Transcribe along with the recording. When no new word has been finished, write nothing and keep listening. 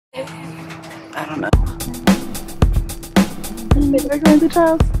I don't know. We're going to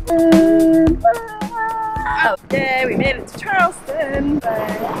Charleston. Oh, yeah, we made it to Charleston.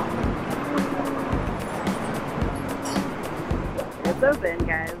 It's open,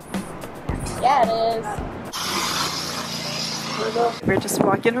 guys. Yeah, it is. We're just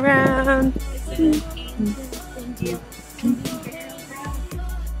walking around.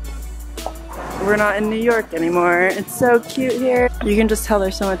 We're not in New York anymore. It's so cute here. You can just tell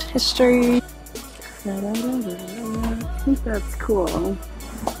there's so much history. I think that's cool.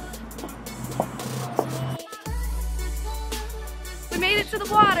 We made it to the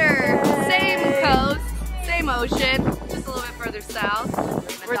water. Same coast, same ocean, just a little bit further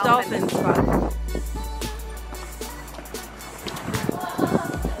south. We're dolphin spot.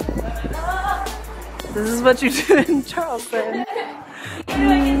 This is what you do in Charleston.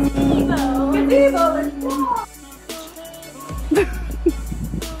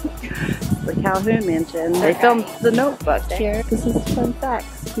 The Calhoun Mansion. They filmed The Notebook here. This is fun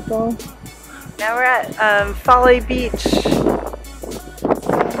facts, people. Now we're at Folly Beach.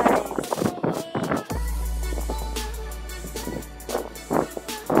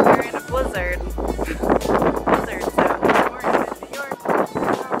 We're in a blizzard. Blizzard zone. We're in New York.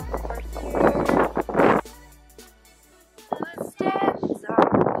 We're here. Stands on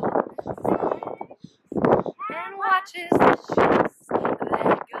and watches the ships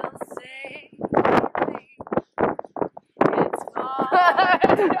that go sailing. It's fall. I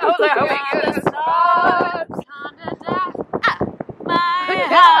was like, oh my goodness. My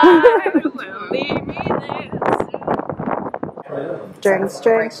heart will leave me there soon. Drinks,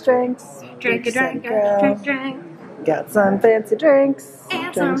 drinks, drinks. Drink a drink, girl. drink, drink. Got some fancy drinks.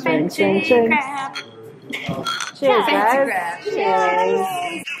 And Drinks, some drinks, fancy drinks, crap. Cheers, Fancy guys. crap.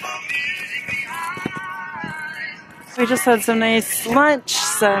 Cheers. We just had some nice lunch,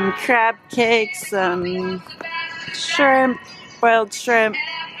 some crab cake, some shrimp, boiled shrimp,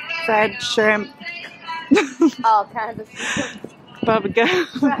 fried shrimp. All kinds of shit.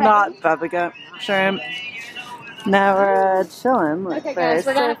 Bubblegum, not bubblegum, shrimp. Now we're chilling with Okay, guys,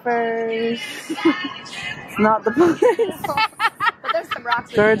 we're gonna- surfers. It's not the place. But there's some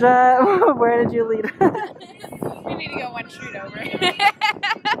rocks. Georgia, where did you lead us? We need to go one street over.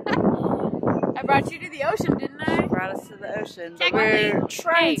 I brought you to the ocean, didn't I? Brought us to the ocean, but Technically, we're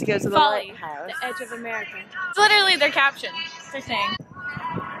trying to go to the Folly, Lighthouse. the edge of America. It's literally their caption. They're saying.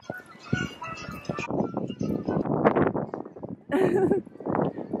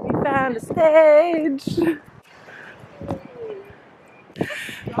 We found a stage.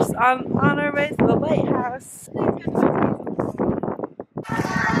 Just on our way to the lighthouse.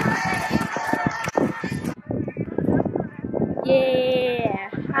 Yeah,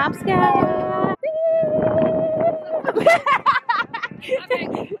 hopscotch.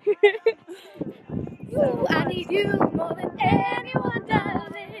 Ooh, I need you more than anyone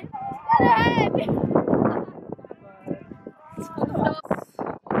does it.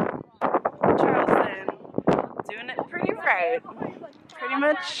 Charleston, doing it pretty right. Pretty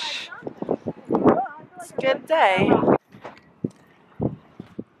much, it's a good day.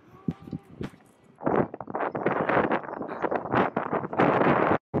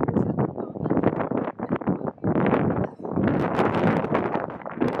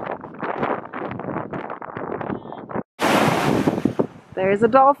 There's a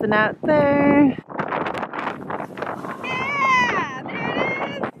dolphin out there. Yeah, there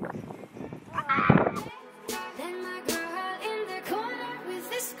it is. Then my girl in the corner with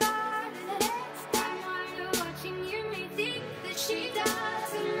the scar. And while you're watching, you may think that she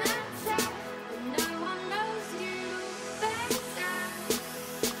doesn't matter, but no one knows you better.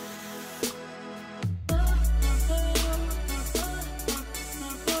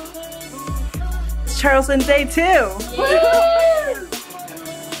 It's Charleston Day 2.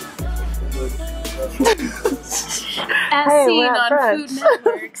 As Hey, seen we're at on brunch. Food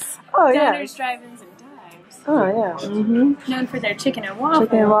Network's Oh yeah. Diners, Drive-Ins, and Dives. Oh yeah. Mm-hmm. Known for their chicken and waffles.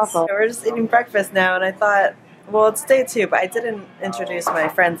 Chicken and waffle. We're just eating breakfast now, and I thought, well, it's day 2, but I didn't introduce my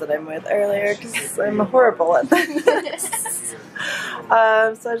friends that I'm with earlier because I'm horrible at this.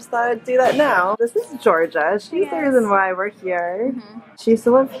 So I just thought I'd do that now. This is Georgia. She's the reason why we're here. She used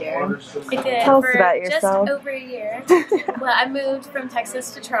to live here. I did Tell us for about yourself. just over a year. Well, I moved from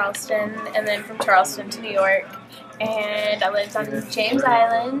Texas to Charleston, and then from Charleston to New York. And I lived on James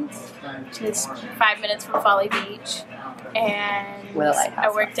Island, which is 5 minutes from Folly Beach. And I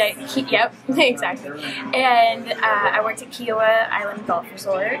worked at yep, exactly. And I worked at Kiawah Island Golf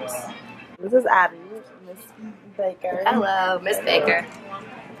Resort. This is Addie, Miss Baker. Hello, Miss Baker.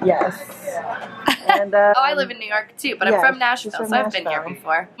 Yes. And Oh, I live in New York too, but I'm yeah, from she's Nashville, from so I've been here Nashville.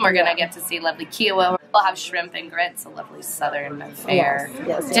 before. We're gonna get to see lovely Kiawah. We'll have shrimp and grits, a lovely southern affair.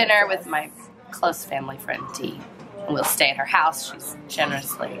 Yes, Dinner with my close family friend Dee. And we'll stay at her house. She's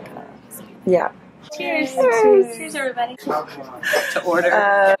generously gonna. Yeah. Cheers. Cheers, everybody. To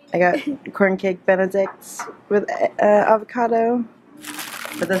order. I got corn cake Benedict with avocado.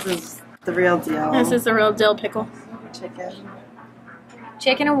 But this is the real deal. This is the real dill pickle. Chicken.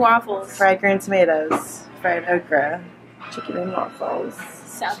 Chicken and waffles. Fried green tomatoes. Fried okra. Chicken and waffles.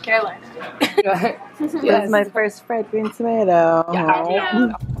 South Carolina. This is my first fried green tomato.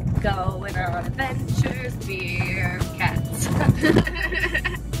 Yeah. Going on adventures, beer cats.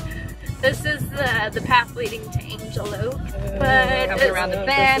 This is the path leading to Angel Oak, but Coming around the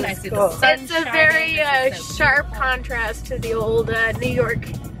bend, I see the sun. it's a very sharp contrast to the old New York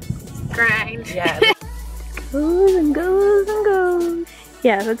grind. Yeah. Goes and goes and goes.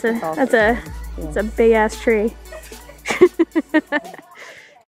 Yeah, that's a big ass tree.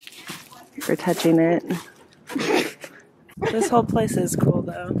 For touching it. This whole place is cool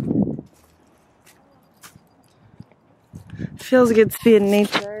though. Feels good to be in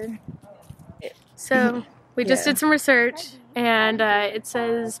nature. So we just did some research, and it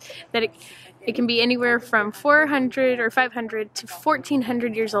says that it can be anywhere from 400 or 500 to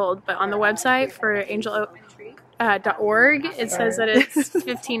 1400 years old, but on the website for angeloak.org it says that it's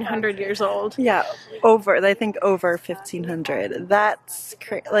 1500 years old. Yeah, they think over 1500. That's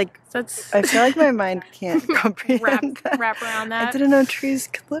like, That's I feel like my mind can't comprehend that. wrap around that. I didn't know trees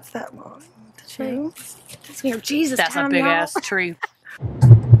could live that long. Did you? It's near Jesus That's a town, big y'all. ass tree.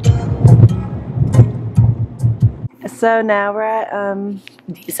 So now we're at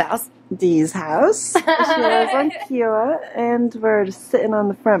Dee's house. Dee's house. She lives on Kiawah, and we're just sitting on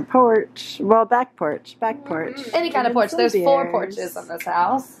the front porch. Well, back porch. Any kind of Drinking porch. some There's 4 beers. porches in this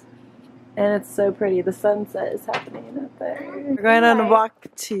house. And it's so pretty. The sunset is happening up there. We're going on a walk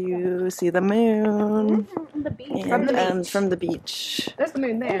to see the moon. The beach. And from the beach. There's the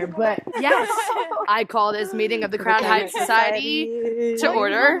moon there, but yes, I call this meeting of the Crown Heights Society to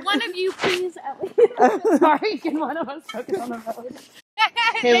order. One of you, please. Sorry, can one of us focus on the road?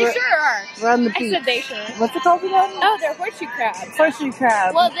 They sure are. We're on the I beach. said they sure. What's it called again? Oh, they're horseshoe crabs. Horseshoe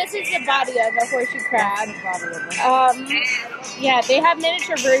crab. Well, this is the body of a horseshoe crab. Yeah, they have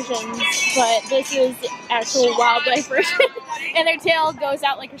miniature versions, but this is actual wildlife version. And their tail goes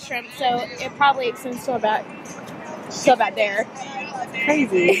out like a shrimp, so it probably extends to about there.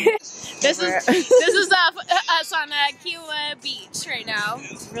 Crazy. This is us on Kiawah Beach right now.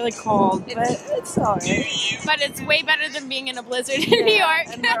 It's really cold, but it's alright. But it's way better than being in a blizzard in New York.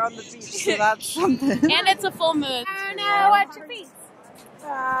 And we're on the beach, so that's something. And it's a full moon. Oh no, watch your feet.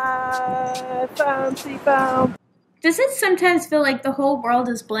 Found. Does it sometimes feel like the whole world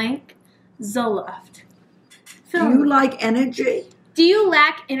is blank? Zoloft. Do you like energy Do you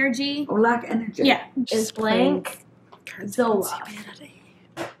lack energy? or lack energy? Yeah. Is blank Zoloft.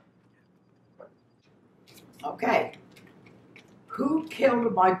 Okay. Who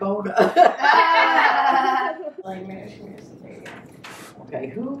killed my boner? Okay,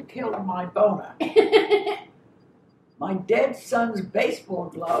 who killed my boner? My dead son's baseball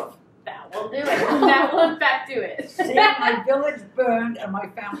glove. That will do it. That will in fact do it. Seeing my village burned and my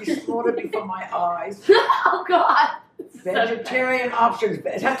family slaughtered before my eyes. Oh God. Vegetarian options.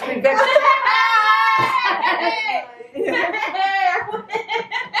 It has to be vegetarian.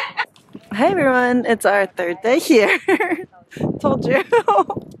 Hey everyone, it's our 3rd day here. Told you.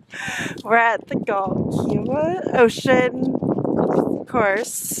 We're at the Kiawah Ocean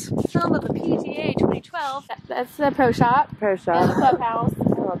course. Film of the PGA 2012. That's the pro shop. Pro And the shop. clubhouse.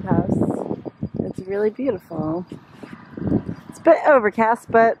 Clubhouse. It's really beautiful. It's a bit overcast,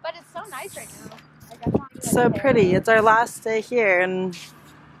 but But it's so nice right now. it's so pretty. It's our last day here, and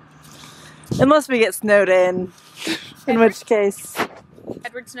unless we get snowed in which case,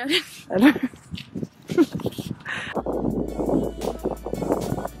 Edward Snowden. I don't.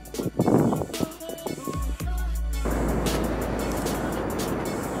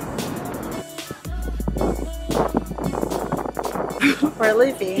 We're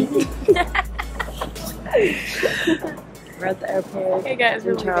leaving. We're at the airport Hey guys,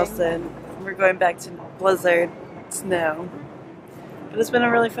 we're in leaving. Charleston. We're going back to blizzard, snow. But it's been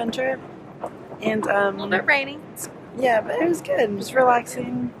a really fun trip. And A little bit rainy. yeah, but it was good. Just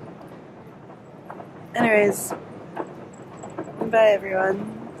relaxing. Anyways, bye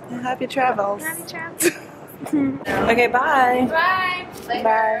everyone. Happy travels. Happy travels. Okay, bye. Bye.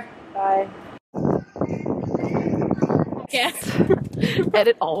 Bye. Bye. Yes.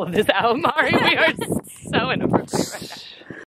 Edit all of this out, Mari. We are so inappropriate right now.